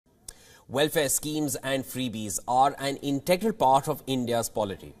Welfare schemes and freebies are an integral part of India's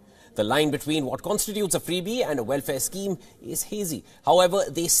polity. The line between what constitutes a freebie and a welfare scheme is hazy. However,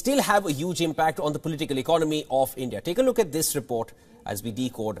 they still have a huge impact on the political economy of India. Take a look at this report as we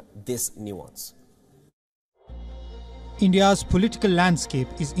decode this nuance. India's political landscape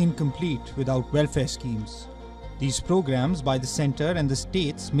is incomplete without welfare schemes. These programs by the centre and the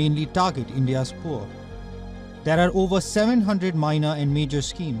states mainly target India's poor. There are over 700 minor and major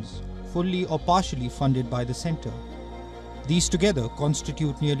schemes, fully or partially funded by the centre. These together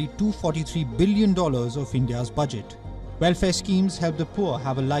constitute nearly $243 billion of India's budget. Welfare schemes help the poor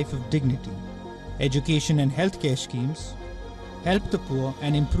have a life of dignity. Education and healthcare schemes help the poor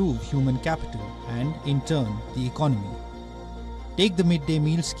and improve human capital and, in turn, the economy. Take the midday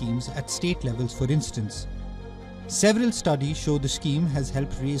meal schemes at state levels, for instance. Several studies show the scheme has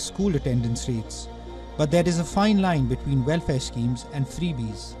helped raise school attendance rates. But there is a fine line between welfare schemes and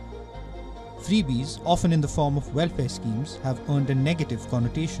freebies. Freebies, often in the form of welfare schemes, have earned a negative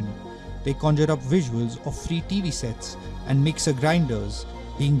connotation. They conjure up visuals of free TV sets and mixer grinders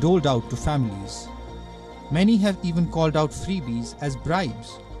being doled out to families. Many have even called out freebies as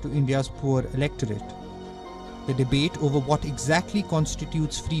bribes to India's poor electorate. The debate over what exactly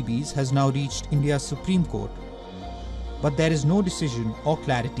constitutes freebies has now reached India's Supreme Court. But there is no decision or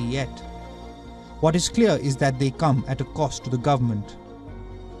clarity yet. What is clear is that they come at a cost to the government.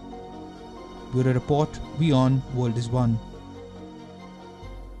 Bureau Report, WION World is One.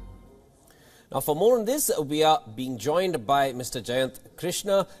 Now, for more on this, we are being joined by Mr. Jayant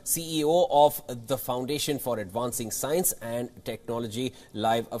Krishna, CEO of the Foundation for Advancing Science and Technology,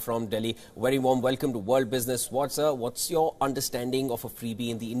 live from Delhi. Very warm welcome to World Business Watch, sir. What's your understanding of a freebie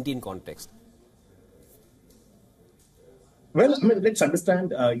in the Indian context? Well, let's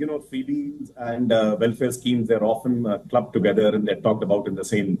understand, freebies and welfare schemes, they're often clubbed together and they're talked about in the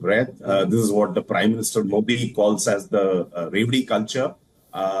same breath. This is what the Prime Minister Modi calls as the Revdi culture.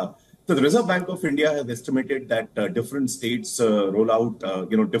 So the Reserve Bank of India has estimated that different states roll out,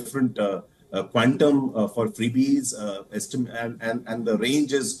 different quantum for freebies, and the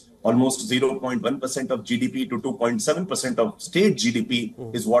range is almost 0.1% of GDP to 2.7% of state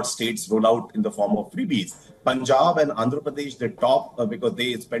GDP is what states roll out in the form of freebies. Punjab and Andhra Pradesh, they top because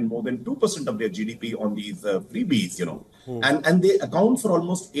they spend more than 2% of their GDP on these freebies, and they account for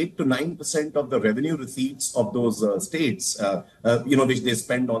almost 8 to 9% of the revenue receipts of those states, which they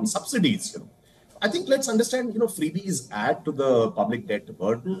spend on subsidies. I think let's understand, freebies add to the public debt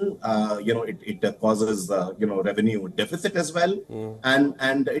burden. It causes, revenue deficit as well.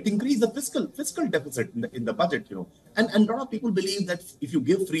 And it increases the fiscal deficit in the budget, And a lot of people believe that if you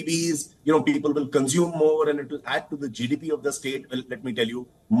give freebies, people will consume more and it will add to the GDP of the state. Well, let me tell you,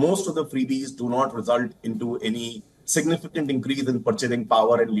 most of the freebies do not result into any significant increase in purchasing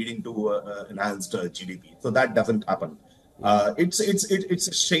power and leading to enhanced GDP. So that doesn't happen. It's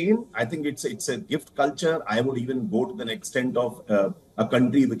a shame. I think it's a gift culture. I would even go to the extent of a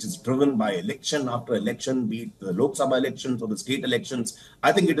country which is driven by election after election, be it the Lok Sabha elections or the state elections.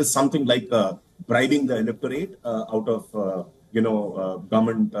 I think it is something like bribing the electorate out of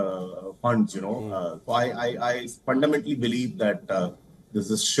government funds. So I fundamentally believe that this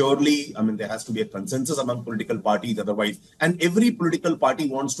is surely, there has to be a consensus among political parties otherwise, and every political party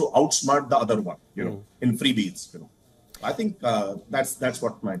wants to outsmart the other one, in freebies, I think that's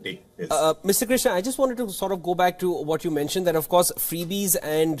what my take is. Mr. Krishna, I just wanted to sort of go back to what you mentioned, that of course freebies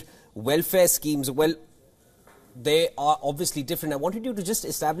and welfare schemes, well, they are obviously different. I wanted you to just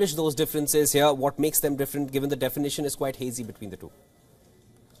establish those differences here, what makes them different, given the definition is quite hazy between the two.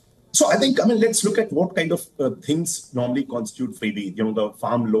 So I think, let's look at what kind of things normally constitute freebie. The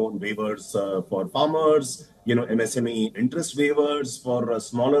farm loan waivers for farmers, MSME interest waivers for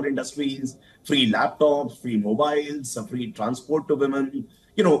smaller industries, free laptops, free mobiles, free transport to women,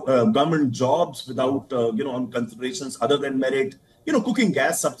 government jobs without, on considerations other than merit, cooking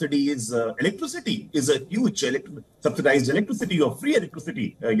gas subsidies, electricity is a huge subsidized electricity or free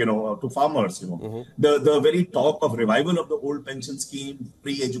electricity, to farmers, The very talk of revival of the old pension scheme,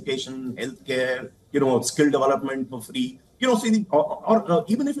 free education, healthcare, skill development for free, or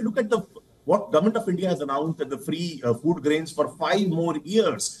even if you look at what Government of India has announced that the free food grains for 5 more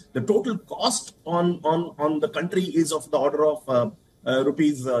years, the total cost on the country is of the order of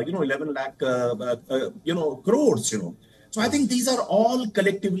rupees, 11 lakh, crores, So I think these are all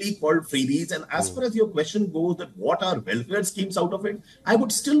collectively called freebies. And as far as your question goes, that what are welfare schemes out of it, I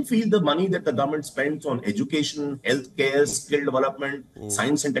would still feel the money that the government spends on education, healthcare, skill development,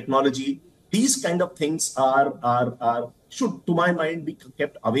 science and technology, these kind of things should, to my mind, be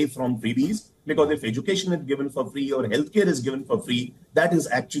kept away from freebies. Because if education is given for free or healthcare is given for free, that is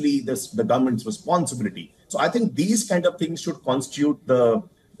actually the government's responsibility. So I think these kind of things should constitute the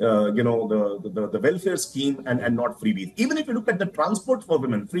the welfare scheme and not freebies. Even if you look at the transport for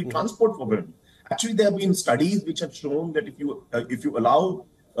women, free transport for women, actually there have been studies which have shown that if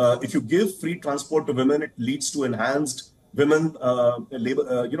you give free transport to women, it leads to enhanced women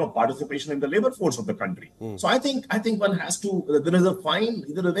labor participation in the labor force of the country. So I think one has to, there is a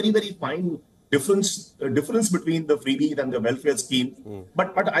very, very fine difference between the freebies and the welfare scheme,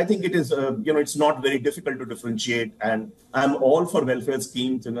 but I think it is it's not very difficult to differentiate, and I'm all for welfare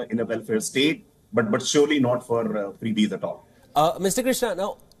schemes in a welfare state, but surely not for freebies at all. Mr. Krishna,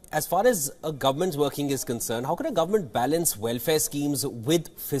 now as far as a government's working is concerned, how can a government balance welfare schemes with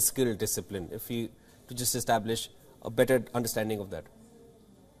fiscal discipline, if you to just establish a better understanding of that?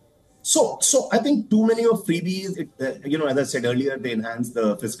 So I think too many of freebies, as I said earlier, they enhance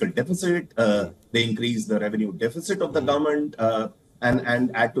the fiscal deficit, they increase the revenue deficit of the government,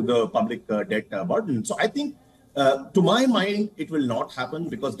 and add to the public debt burden. So I think, to my mind, it will not happen,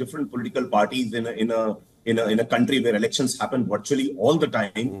 because different political parties in a country where elections happen virtually all the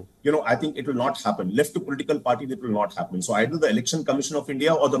time, I think it will not happen. Left to political parties, it will not happen. So either the Election Commission of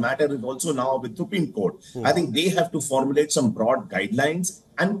India, or the matter is also now with Supreme Court. I think they have to formulate some broad guidelines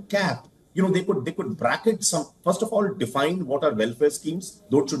and cap. They could bracket some. First of all, define what are welfare schemes.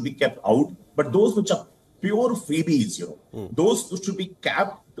 Those should be kept out. But those which are pure freebies, those should be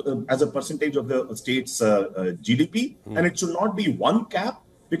capped as a percentage of the state's GDP, and it should not be one cap,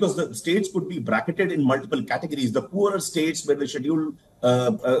 because the states could be bracketed in multiple categories. The poorer states, where the scheduled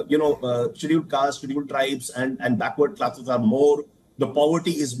caste, scheduled tribes, and backward classes are more, the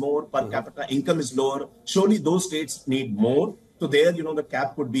poverty is more, per capita income is lower. Surely those states need more. So there, the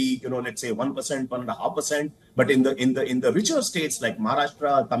cap could be, let's say 1%, 1.5%. But in the richer states like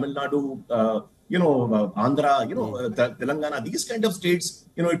Maharashtra, Tamil Nadu, Andhra, Telangana, these kind of states,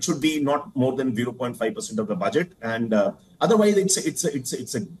 it should be not more than 0.5% of the budget. And otherwise, it's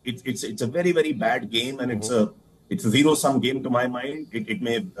a very, very bad game, and it's a zero-sum game to my mind. It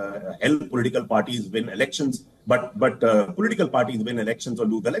may help political parties win elections, but political parties win elections or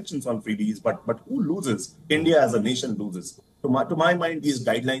lose elections on freebies. But who loses? India as a nation loses. To my mind, these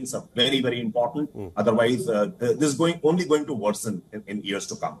guidelines are very, very important. Otherwise, this is only going to worsen in years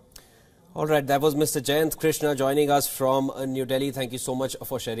to come. All right, that was Mr. Jayant Krishna joining us from New Delhi. Thank you so much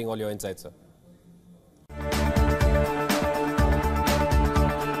for sharing all your insights, sir.